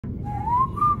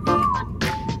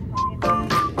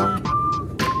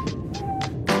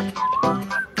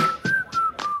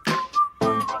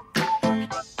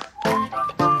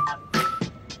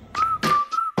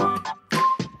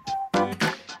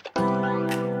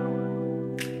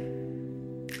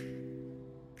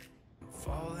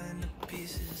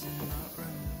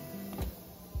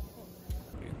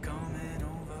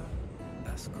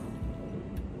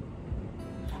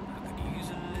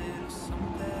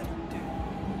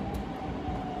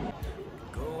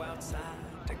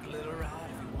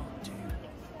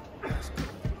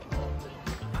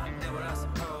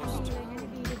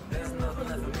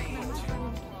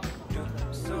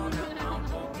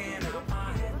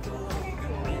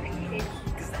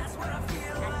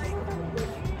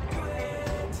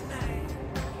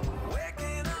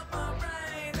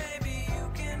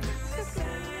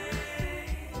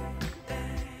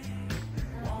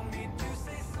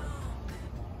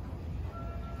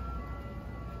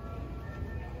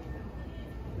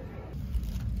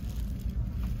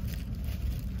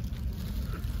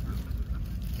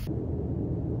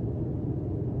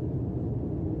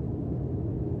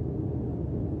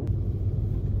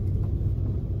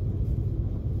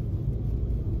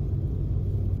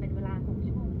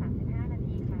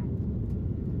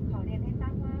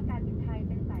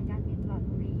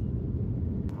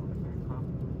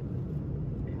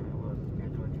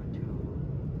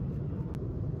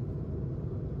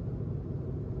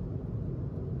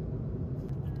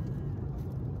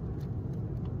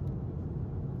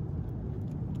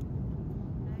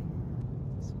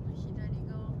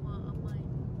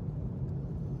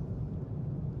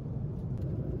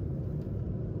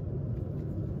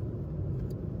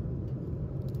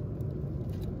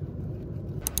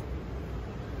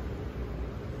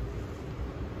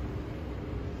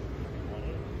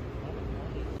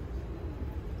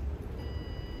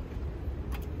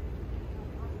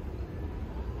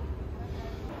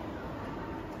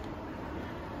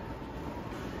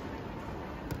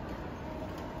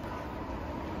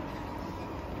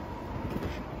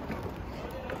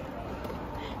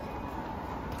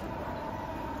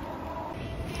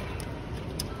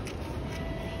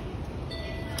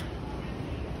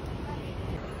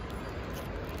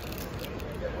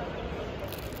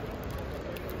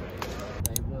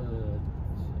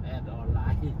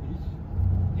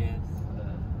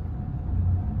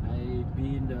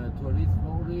tourist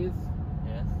police,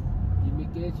 Yes.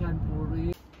 immigration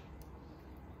police.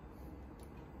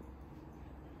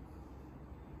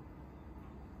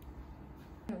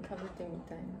 食べてみ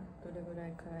たいな。どれぐら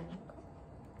い辛いのか。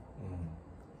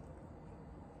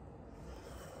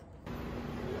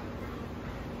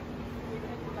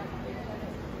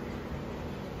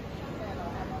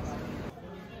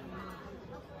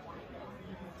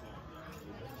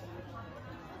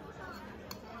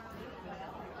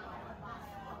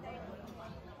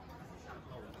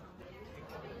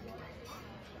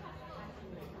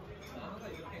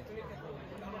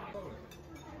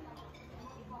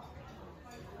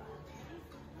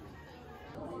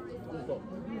そう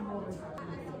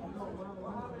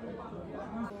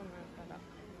なんから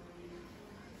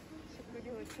食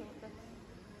料調達。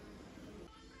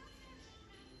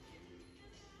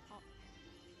あ、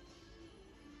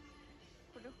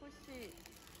これ欲しい。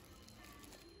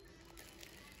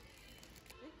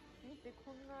見て、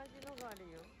こんな味のがある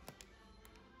よ。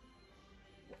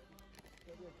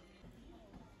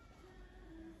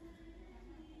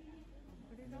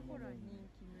これがほら人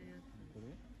気のやつ。これ？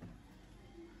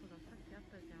ほら、さっきあっ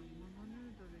たじゃん。ママヌ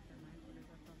ードルじゃない？これ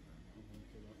が多分。本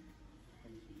当だ。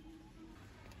楽しみ。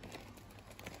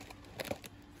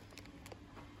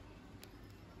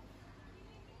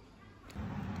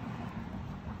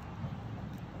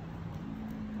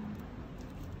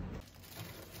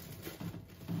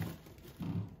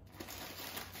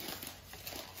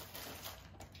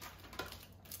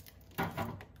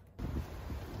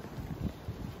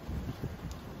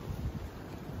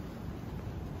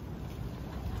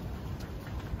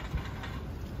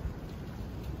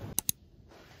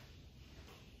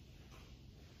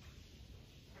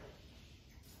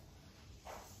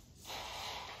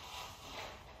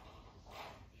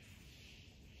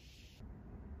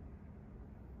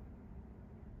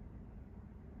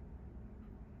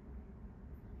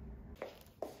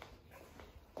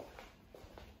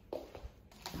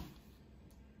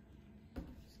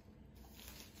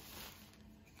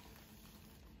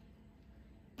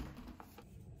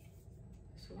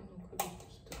その来る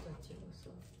人たちはさ、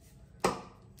そ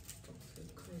ういう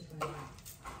海外に。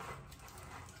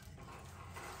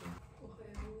おは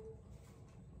よ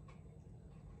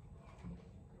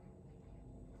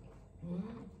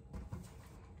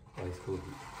う。アイスコーヒ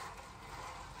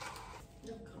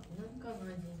なんかの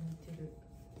味に似てる。ー。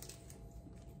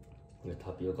これ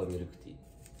タピオカミルクティー。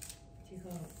違う。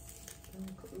なん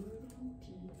かウーロンティ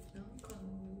ー、なんかのウー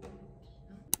ロンティー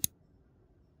な。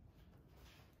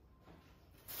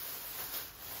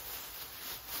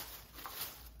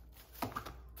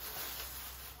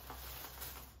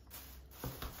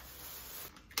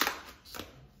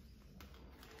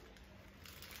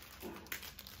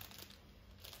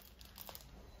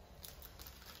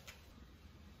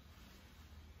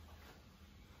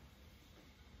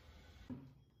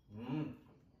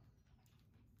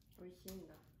美味しいん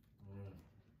だ。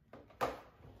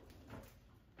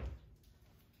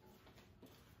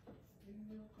全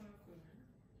然辛くない。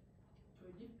これ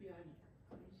リッピあり。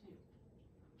美味しいよ。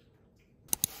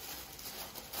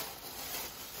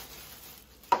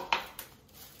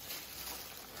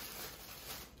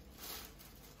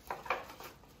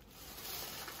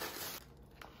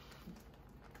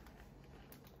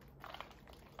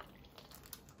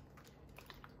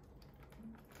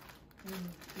う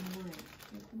まい。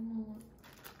このまま。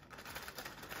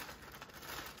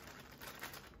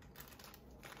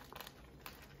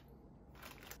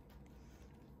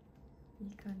い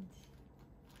い感じ。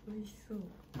美味しそう。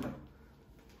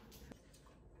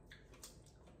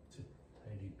絶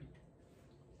対リピ。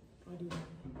ありだね。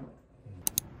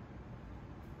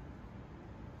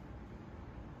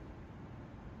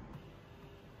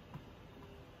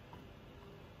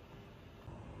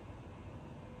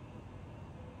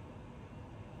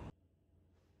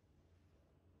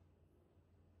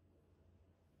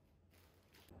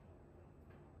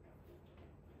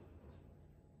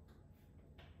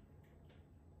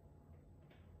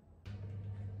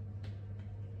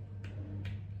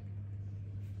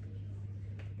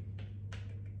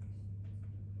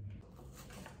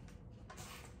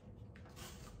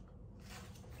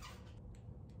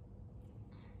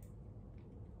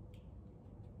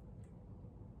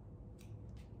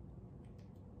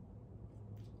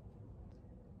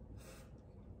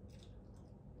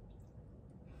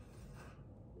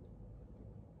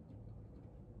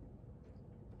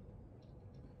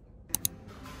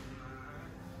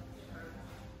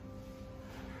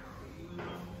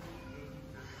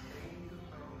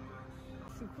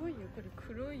すごいよ、これ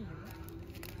黒いよ。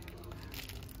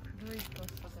黒いパ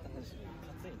スタだ。ほ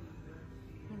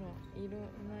ら、いろん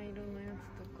な色のやつ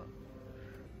とか。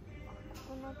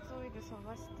ココナッツオイル探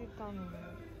してたの。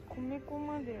米粉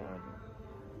まである。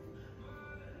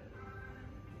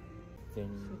全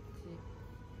そっち。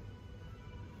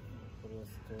これは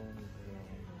ストーンブ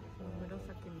ラウン、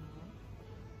紫の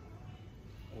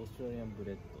オーストラリアンブ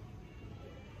レッド、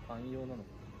パン用なのか。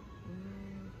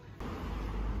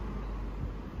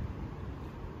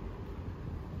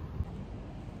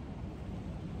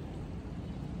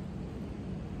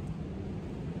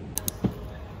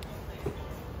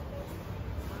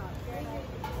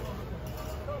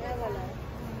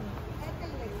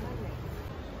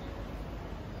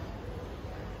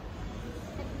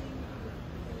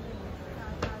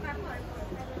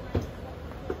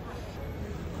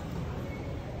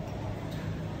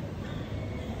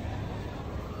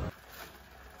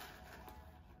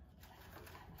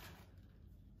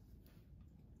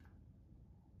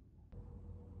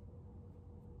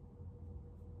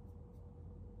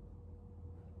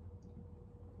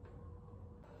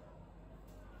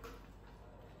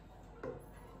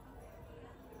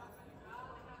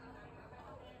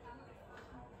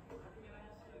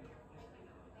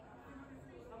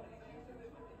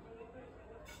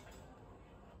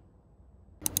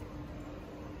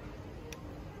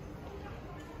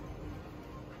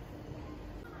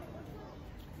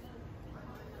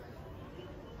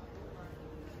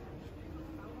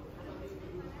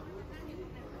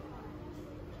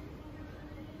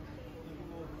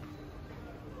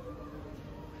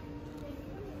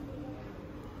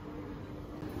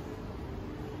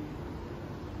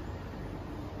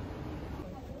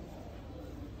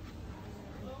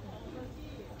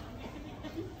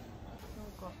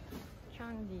キャ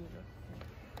ンディーだって。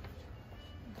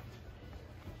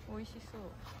美味しそう。い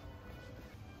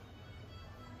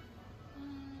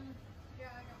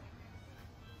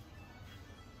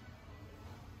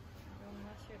ろんな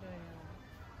種類の。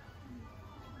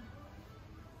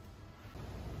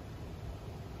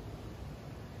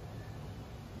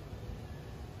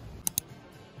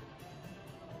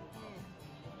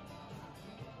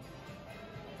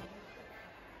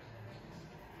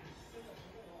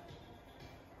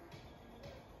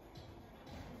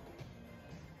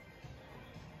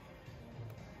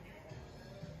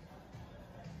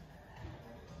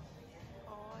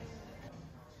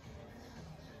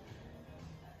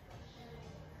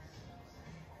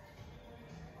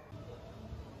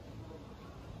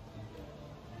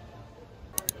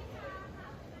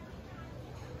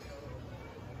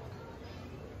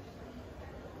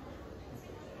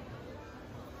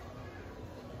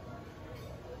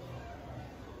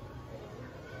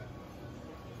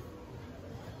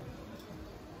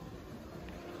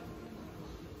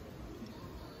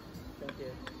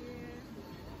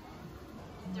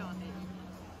以上です。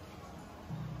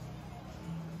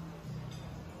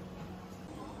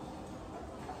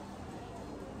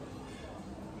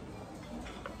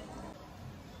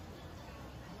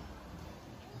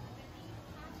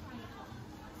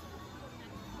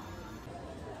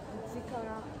口から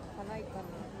辛いかな。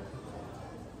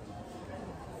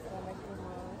いただきま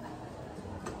す。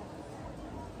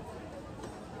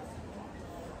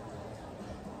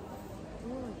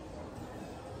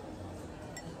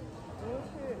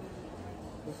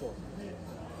嘘。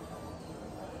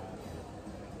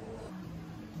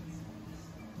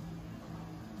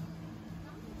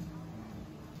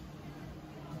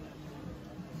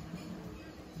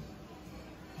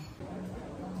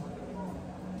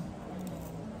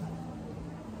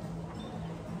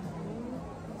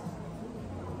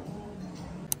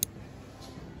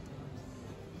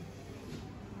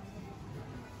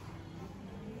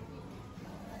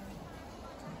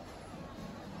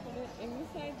M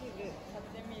サイズで買っ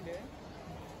てみる？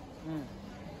うん。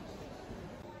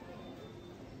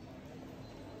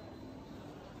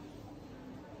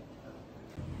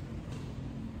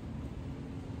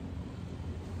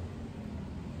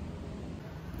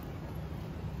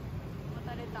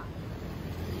渡れた。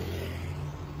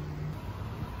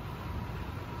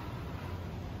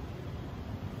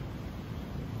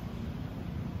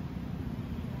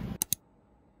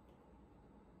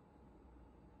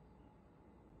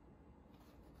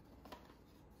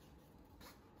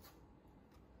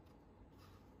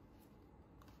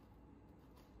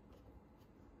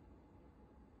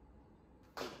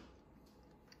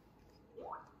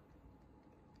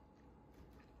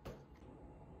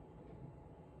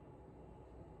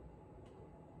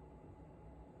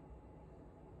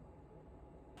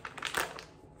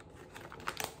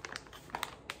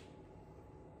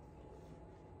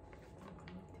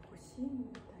シーンみ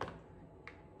たいな。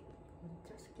めっ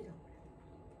ちゃ好きだ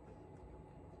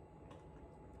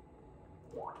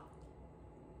これ。